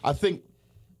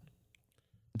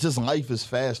just life is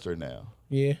faster now.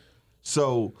 Yeah.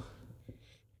 So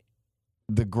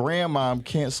the grandmom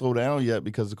can't slow down yet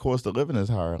because the cost of living is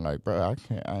higher. Like, bro,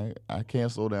 I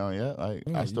can't slow down yet. Like,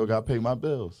 I still got to pay my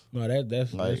bills. No,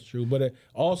 that's true. But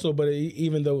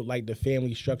even though like the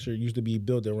family structure used to be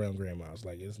built around grandmas,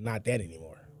 like it's not that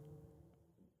anymore.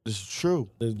 It's true.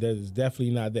 There's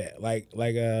definitely not that.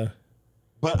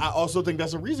 But I also think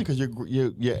that's a reason because your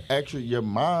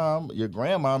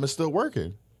grandmom is still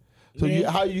working. So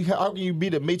how can you be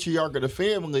the matriarch of the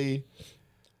family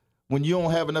when you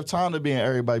don't have enough time to be in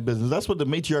everybody's business? That's what the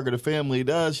matriarch of the family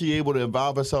does. She able to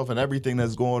involve herself in everything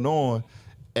that's going on,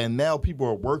 and now people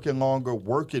are working longer,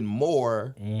 working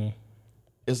more.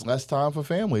 It's less time for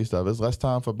family stuff. It's less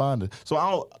time for bonding.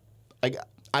 So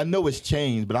I know it's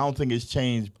changed, but I don't think it's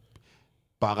changed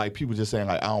by like people just saying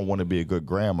like I don't want to be a good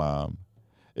grandmom.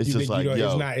 It's just like,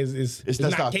 it's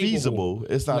not feasible.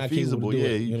 It's not feasible.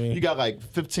 Yeah, you got like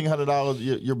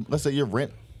 $1,500. Let's say your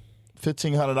rent,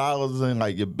 $1,500, and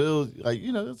like your bills, like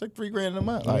it's like $3,000 a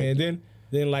month. Like, and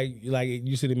then like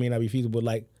you said, it may not be feasible. But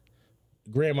like,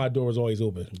 grandma door is always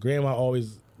open. Grandma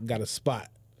always got a spot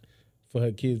for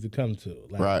her kids to come to.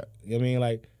 Like, right. You know what I mean?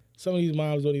 Like some of these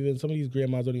grandmas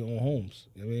don't even own homes.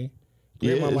 You know what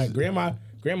I mean?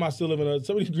 Grandma still live in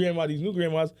some of these new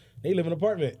grandmas, they live in an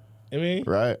apartment. I mean,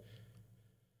 right.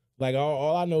 Like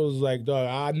all I know is like, dog.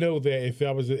 I know that if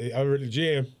I was at the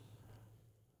gym,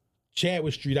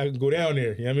 Chadwick Street, I can go down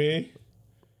there. You know what I mean?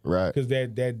 Right. Because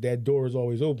that door is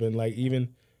always open. Like even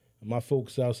my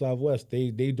folks Southwest,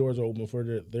 they doors are open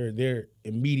for their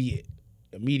immediates.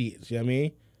 You know what I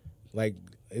mean? Like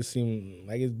it seems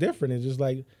like it's different. It's just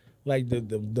like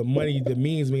the money, the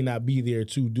means may not be there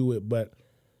to do it, but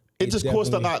it just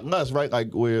costs a lot less, right?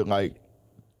 Like where like.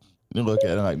 You look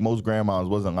at it, like most grandmas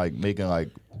wasn't like making like,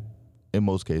 in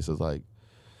most cases, like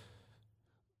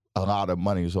a lot of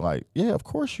money. So like, yeah, of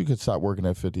course you could stop working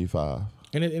at 55.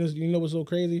 And it's, what's so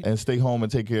crazy? And stay home and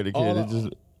take care of the kids.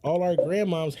 All our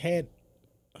grandmoms had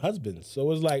husbands. So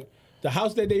it's like the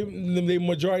house that the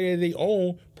majority they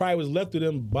own probably was left to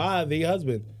them by their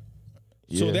husband.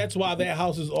 So that's why that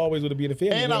house is always going to be in the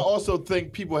family. And I also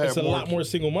think people have a lot more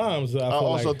single moms. I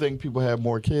also think people had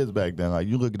more kids back then. Like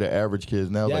you look at the average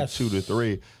kids now, like 2 to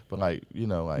 3. But like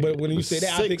But when you say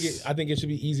that, 6, I think it should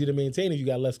be easier to maintain if you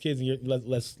got less kids and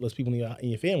less people in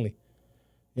your family.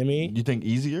 You know what I mean? You think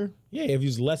easier? Yeah, if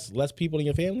there's less people in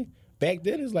your family. back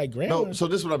then it's like grandma. No, so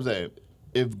this is what I'm saying.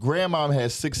 If grandmom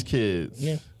has 6 kids,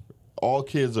 Yeah. all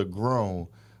kids are grown.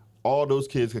 All those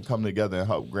kids can come together and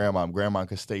help grandma. Grandma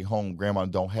can stay home. Grandma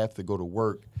don't have to go to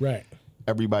work. Right.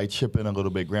 Everybody chip in a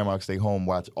little bit. Grandma can stay home,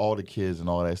 watch all the kids and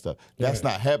all that stuff. That's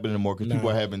not happening anymore because people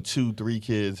are having 2, 3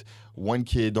 kids. One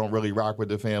kid don't really rock with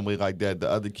the family like that. The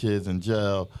other kid's in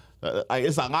jail.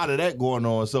 It's a lot of that going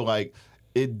on. So, like,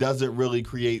 it doesn't really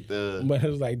create the... But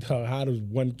it's like, dog, how does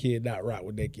one kid not rock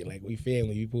with that kid? Like, we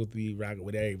family. We supposed to be rocking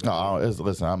with everybody. No,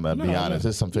 listen, I'm going to be honest.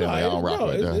 There's some family I don't rock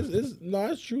with.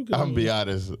 It's true. I'm going to be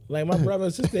honest. Like, my brother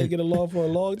and sister get along for a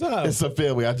long time. It's a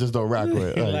family I just don't rock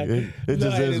with. Like, it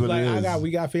just is what like, it is.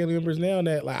 We got family members now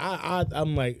that,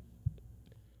 like,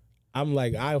 I'm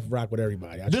like, I rock with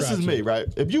everybody. This is me, right?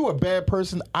 If you a bad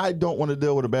person, I don't want to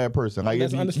deal with a bad person. Like,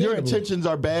 That's if your intentions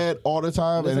are bad all the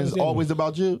time and it's always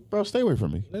about you, bro, stay away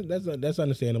from me. That's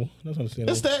understandable. That's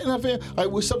understandable. It's that, and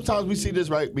like, sometimes we see this,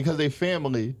 right? Because they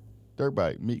family,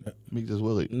 Dirtbag, Meek just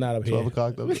Willie. Not up 12 here.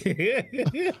 o'clock, though.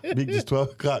 Meek just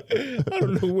 12 o'clock. I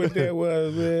don't know what that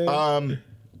was, man.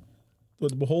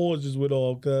 But the horns just went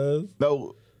off, cuz.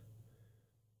 No.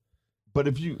 But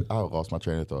if you... I lost my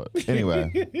train of thought.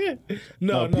 Anyway.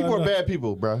 No, people are bad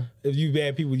people, bro. If you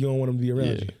bad people, you don't want them to be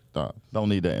around you. Don't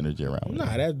need that energy around me. Nah,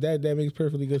 that makes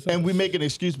perfectly good sense. And we make an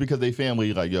excuse because they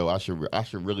family like, yo, I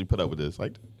should really put up with this.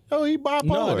 Like, oh, he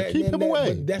bipolar. Keep him away.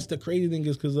 But that's the crazy thing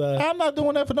is because I'm not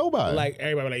doing that for nobody. like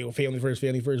everybody like, yo, family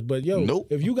first. But yo, Nope.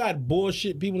 if you got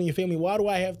bullshit people in your family, why do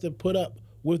I have to put up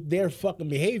with their fucking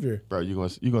behavior? Bro, you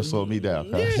gonna slow me down.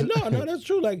 Yeah, no, that's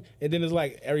true. Like, and then it's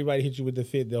like everybody hits you with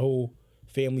the whole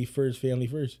family first.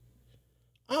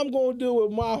 I'm gonna deal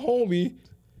with my homie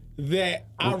that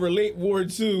I relate more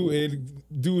to and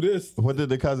do this. What did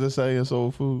the cousin say in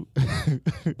Soul Food?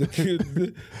 What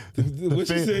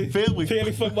she say? Family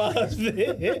fuck my husband.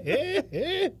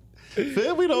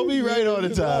 Family don't be right all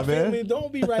the time, man. Family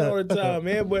don't be right all the time,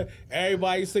 man. But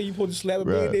everybody say you supposed to slap a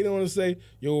Right. man. They don't want to say,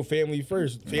 yo, family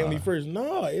first.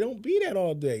 No, it don't be that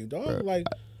all day, dog. Right. Like,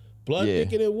 blood Yeah.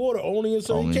 thicker than water, only in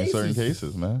certain cases. Only in certain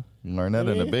cases, man. You learn that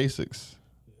in the basics.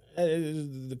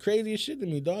 It's the craziest shit to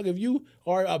me, dog. If you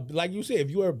are, like you said,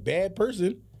 if you are a bad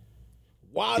person,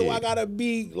 why do I gotta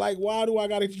be like? Why do I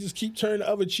gotta just keep turning the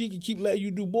other cheek and keep letting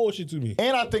you do bullshit to me?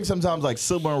 And I think sometimes like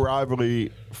sibling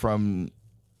rivalry from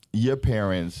your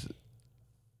parents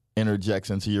interjects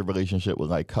into your relationship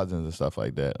with like cousins and stuff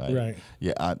like that. Like, Right.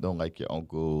 your aunt don't like your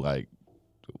uncle. Like,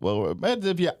 well, imagine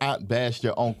if your aunt bashed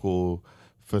your uncle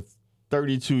for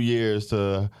 32 years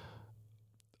to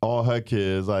all her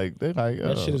kids. Like, they like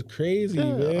That shit is crazy, yeah,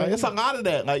 man. like, it's a lot of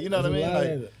that. Like, you know what I There's mean? a lot Like,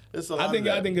 of that. it's a lot. I think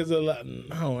of that. it's a lot.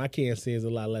 No, I can't say it's a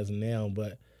lot less now,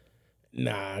 but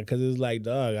nah, because it's like,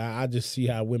 dog. I just see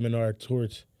how women are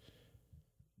towards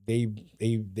they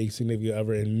significant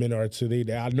other, and men are to they.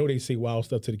 I know they say wild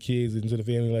stuff to the kids and to the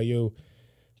family, like, yo,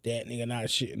 that nigga not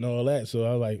shit and all that. So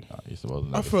I was like, You're supposed to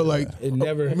I never feel say like that. it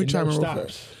never, Let me it chime never in real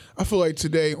stops. fast. I feel like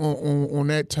today on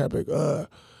that topic,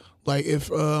 like if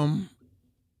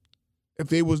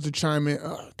they was to chime in,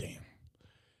 damn.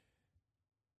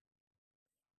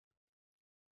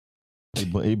 He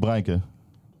blanking.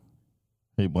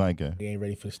 He blanking. They ain't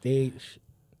ready for the stage.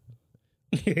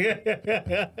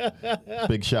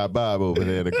 Big shot Bob over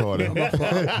there in the corner.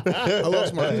 I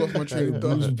lost my train of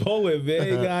Bruce thought. Bowen, man,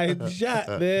 he got hit the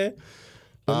shot, man.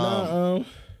 But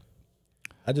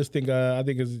I just think I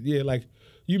think it's like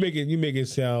you make it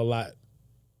sound a lot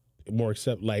more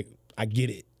like I get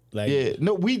it. Like, Yeah,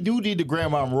 no, we do need the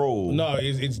grandma role. no,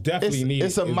 it's definitely needed.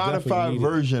 It's a modified definitely needed.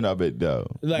 version of it, though.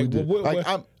 Like, We do.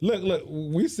 look,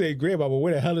 we say grandma, but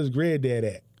where the hell is granddad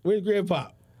at? Where's grandpa?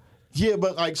 Yeah,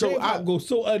 but like, so Grandpa go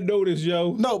so unnoticed,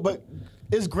 yo. no, but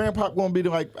is grandpa going to be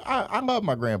like? I love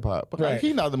my grandpa, but like, Right.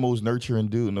 he not the most nurturing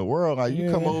dude in the world. Like,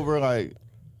 you come over, like,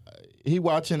 he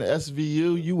watching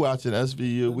SVU, you watching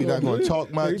SVU. We not going to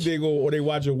talk much. Or they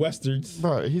watching westerns.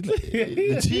 Bro, the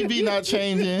TV not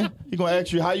changing. He gonna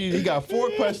ask you how you. He got 4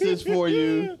 questions for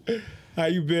you. How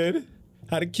you been?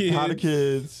 How the kids? How the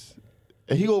kids?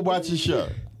 And he gonna watch the show.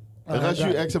 Unless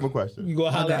you ask him a question. You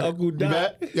gonna holler at Uncle You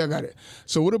Doc? back? Yeah, I got it.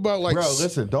 So what about like? Bro,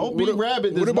 listen, don't be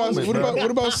rabid this What about moment, what bro. about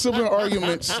what about sibling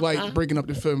arguments like breaking up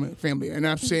the family? And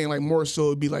I'm saying like more so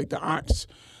it'd be like the aunts.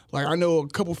 Like I know a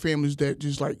couple families that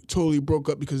just like totally broke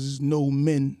up because there's no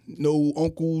men, no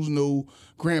uncles, no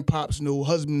grandpops, no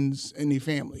husbands in their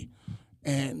family,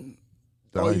 and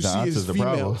all like you the see aunts is is the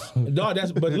problem. females. Dog,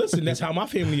 but listen, that's how my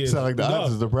family is. Sound like the Dog.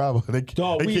 aunts is the problem. They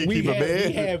Dog, can't keep a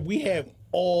man. we have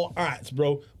all aunts,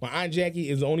 bro. My aunt Jackie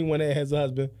is the only one that has a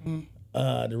husband.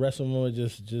 The rest of them are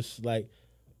just like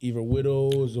either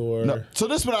widows or. No, so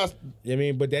this what I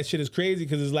mean, but that shit is crazy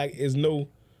because it's like it's no.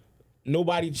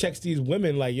 nobody checks these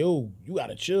women like, yo, you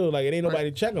gotta chill. Like it ain't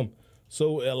nobody check them.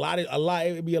 So it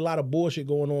would be a lot of bullshit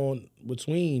going on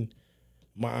between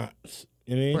my,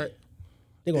 you know what I mean? Right.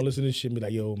 They gonna listen to this shit and be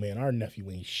like, yo, man, our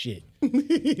nephew ain't shit. You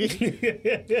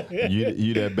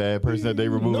that bad person that they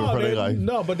remove from their life.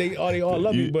 No, but they all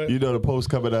love me. But you know the post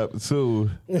coming up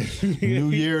soon. New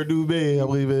year, new me.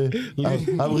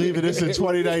 I'm leaving this in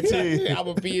 2019. I'm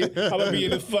gonna be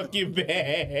in the fucking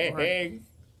bag.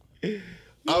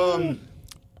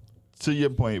 To your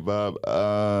point,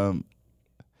 Bob.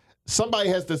 Somebody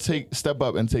has to step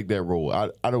up and take that role.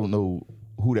 I don't know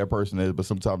who that person is, but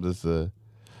sometimes it's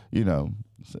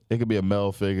it could be a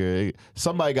male figure.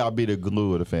 Somebody got to be the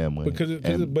glue of the family.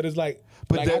 But it's like,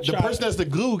 the person that's the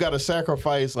glue got to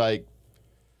sacrifice, It'd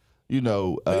be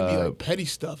like petty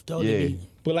stuff, though. Yeah.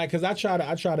 But like, cause I try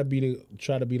to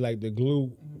be like the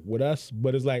glue with us,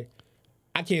 but it's like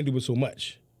I can't do it so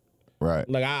much. Right.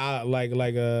 Like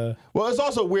Well, it's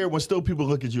also weird when still people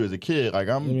look at you as a kid. Like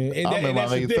I'm in my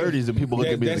late 30s and people look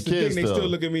at me as a kid. They still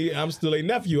look at me. I'm still a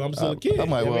nephew. I'm still a kid. I'm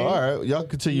like, well, all right, y'all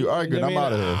continue arguing. I'm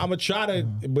out of here. I'm gonna try to,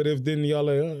 but if then y'all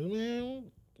like, man,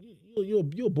 you're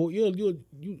a boy. You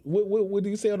what do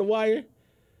you say on The Wire?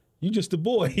 You just a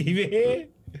boy, man. You know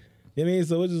what I mean?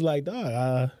 So it's just like,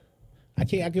 dog, I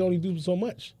can only do so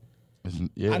much.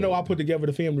 Yeah. I know I put together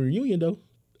the family reunion though.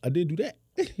 I did do that.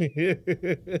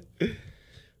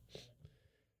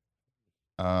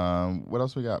 What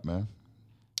else we got, man?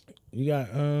 You got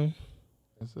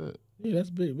That's it. Yeah, that's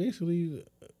basically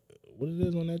what it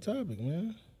is on that topic,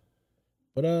 man.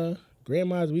 But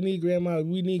grandmas, we need grandma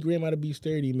to be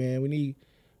sturdy, man. We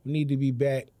need to be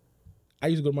back. I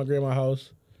used to go to my grandma's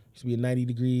house. It used to be at 90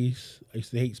 degrees. I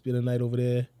used to hate spending the night over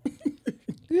there.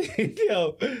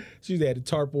 Yo, she used to have the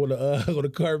tarp on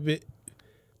the carpet,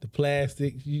 the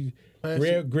plastic.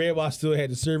 Grandma still had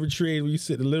the serving tray when you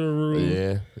sit in the living room.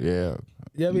 Yeah.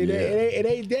 Yeah, I mean, it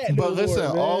ain't that. But no listen,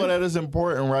 more, all of that is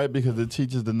important, right? Because it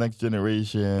teaches the next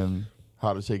generation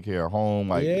how to take care of home.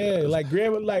 Like, like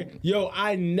grandma, like, yo,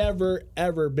 I never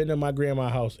ever been to my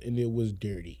grandma's house and it was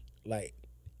dirty. Like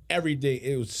every day,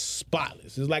 it was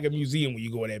spotless. It's like a museum when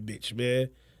you go in that bitch, man.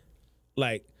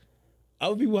 Like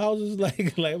other people's houses, like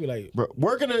I be like, bro,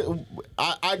 working it.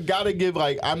 I gotta give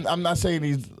I'm not saying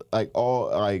these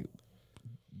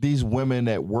these women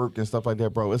that work and stuff like that,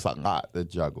 bro. It's a lot to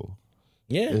juggle.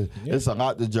 Yeah, it's a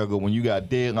lot to juggle. When you got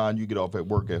deadline, you get off at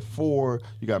work at 4.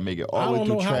 You got to make it all the way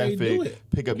through traffic,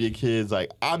 pick up your kids.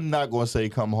 Like, I'm not going to say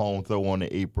come home, throw on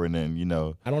the apron, and,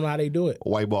 I don't know how they do it.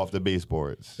 Wipe off the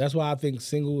baseboards. That's why I think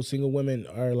single women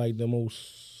are, like, the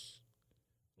most,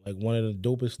 like, one of the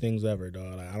dopest things ever,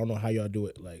 dog. Like, I don't know how y'all do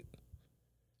it. Like,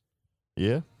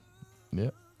 yeah.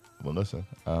 Well, listen,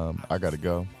 I got to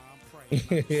go.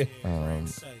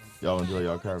 Y'all enjoy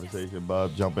y'all conversation.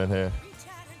 Bob, jump in here.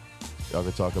 Y'all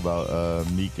can talk about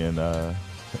Meek and the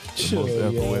most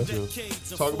influential.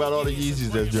 Talk about all the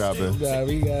Yeezys that's dropping.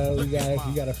 We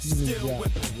got a few new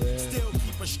drops, man. Still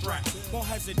keep a strap. Won't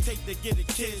hesitate to get a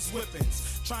kid's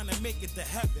whippings. Trying to make it to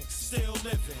heaven. Still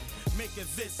living. Make a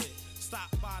visit. Stop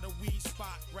by the weed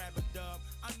spot. Grab a dub.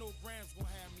 I know Grams gonna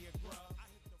have me a grub.